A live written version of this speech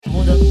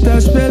Tá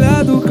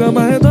espelhado,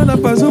 cama redonda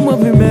faz um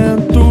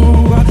movimento.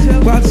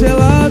 Quarto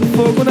gelado,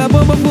 fogo na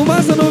bomba,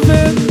 fumaça no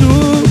vento.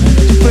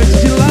 De frente,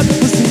 de lado,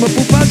 por cima,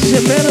 por baixo,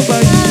 gemendo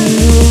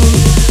baixinho.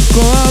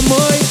 Com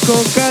amor e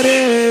com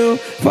carinho,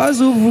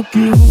 faz o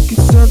vuki vuki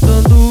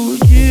sentando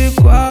de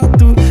quatro.